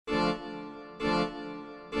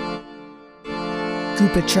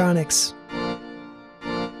Koopatronics.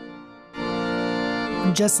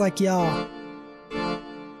 I'm just like y'all.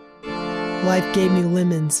 Life gave me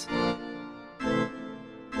lemons. I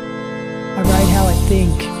write how I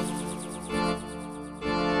think,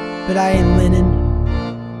 but I ain't Lennon.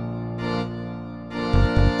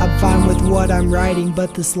 I'm fine with what I'm writing,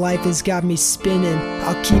 but this life has got me spinning.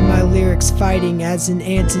 I'll keep my lyrics fighting as an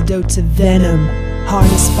antidote to venom.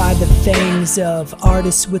 Harnessed by the fangs of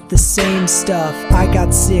artists with the same stuff. I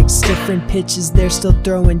got 6 different pitches, they're still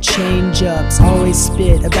throwing change-ups. Always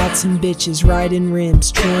spit about some bitches, riding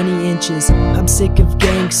rims 20 inches. I'm sick of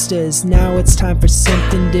gangstas, now it's time for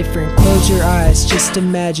something different. Close your eyes, just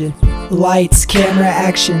imagine. Lights, camera,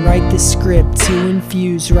 action, write the script to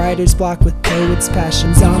infuse. Writer's block with poet's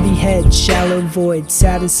passion. Zombie head, shallow void,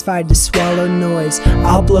 satisfied to swallow noise.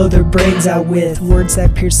 I'll blow their brains out with words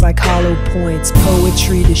that pierce like hollow points.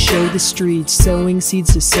 Poetry to show the streets, sowing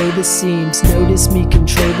seeds to sow the seams. Notice me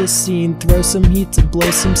control the scene, throw some heat to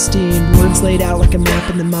blow some steam. Words laid out like a map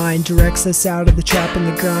in the mind, directs us out of the trap and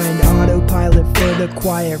the grind. Autopilot for the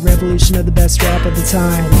quiet, revolution of the best rap of the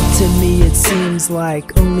time. To me it seems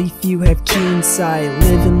like only few have keen sight,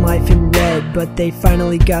 living life in red, but they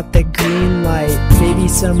finally got that green light. Maybe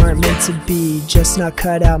some aren't meant to be, just not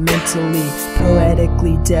cut out mentally,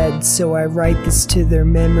 poetically dead, so I write this to their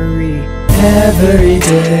memory. Every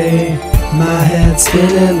day, my head's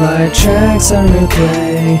spinning like tracks on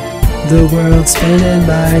replay. The world's spinning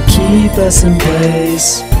by, keep us in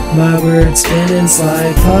place. My words spinning,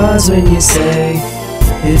 slide pause when you say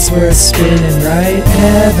it's worth spinning, right?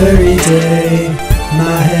 Every day,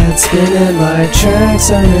 my head's spinning like tracks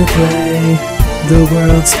on replay. The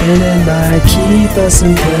world's spinning by, keep us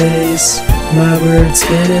in place. My words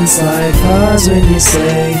spinning, slide pause when you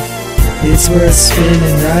say it's worth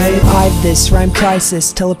spinning, right? I've this rhyme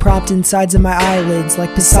crisis, teleprompt insides of my eyelids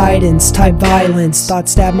like Poseidon's type violence.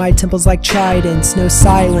 Thoughts stab my temples like tridents. No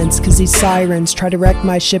silence, cause these sirens try to wreck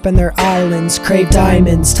my ship and their islands. Crave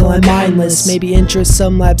diamonds till I'm mindless, maybe interest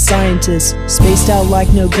some lab scientists. Spaced out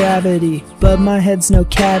like no gravity, but my head's no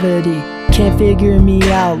cavity. Can't figure me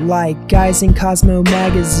out like guys in Cosmo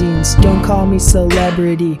magazines. Don't call me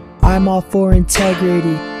celebrity, I'm all for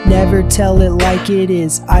integrity. Never tell it like it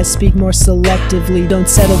is, I speak more selectively. Don't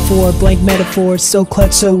settle for blank metaphors, so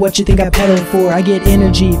clutch, so what you think I pedal for? I get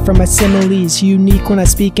energy from my similes, unique when I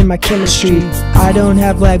speak in my chemistry. I don't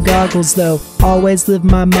have lab goggles though, always live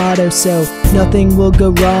my motto, so nothing will go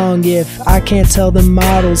wrong if I can't tell the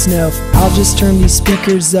models no. I'll just turn these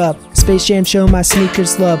speakers up, Space Jam show my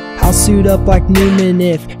sneakers love. I'll suit up like Newman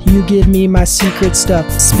if you give me my secret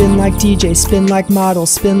stuff. Spin like DJ, spin like model,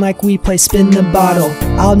 spin like we play spin the bottle.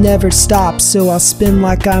 I'll never stop, so I'll spin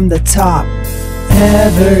like I'm the top.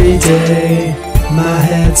 Every day, my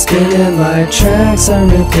head's spinning like tracks on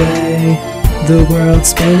replay. The world's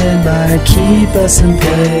spinning by, keep us in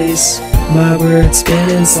place. My words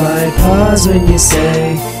spinning, slide pause when you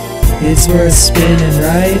say it's worth spinning,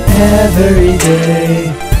 right? Every day,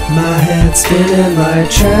 my head's spinning like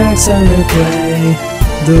tracks on replay.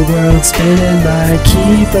 The world's spinning by,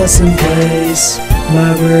 keep us in place.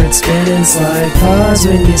 My words spinning, slide pause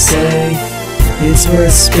when you say it's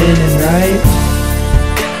worth spinning, right?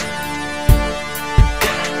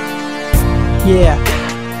 Yeah,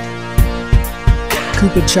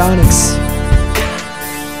 Koopatronics.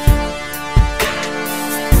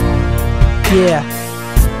 Yeah,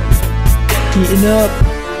 heating up.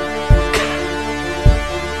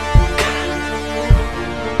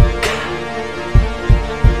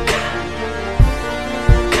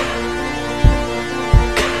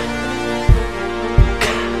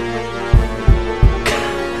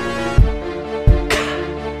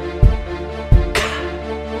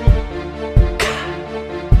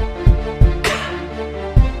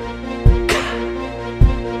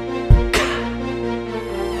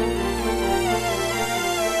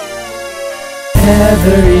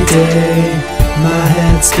 Every day, my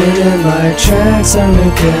head's spinning like tracks on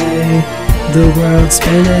replay. The world's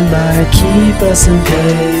spinning by, keep us in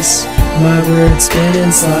place. My words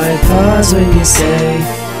spinning, slide pause when you say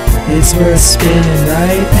it's worth spinning,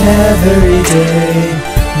 right? Every day,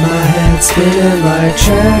 my head's spinning like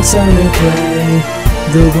tracks on replay.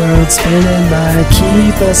 The world's spinning by,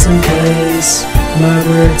 keep us in place. My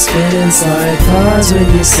words spinning, slide pause when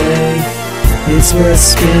you say it's worth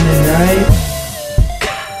spinning, right?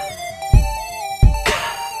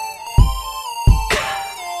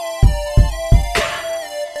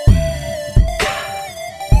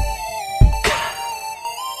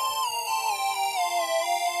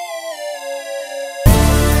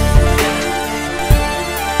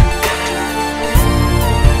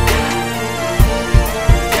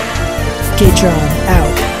 Skatron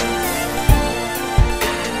out.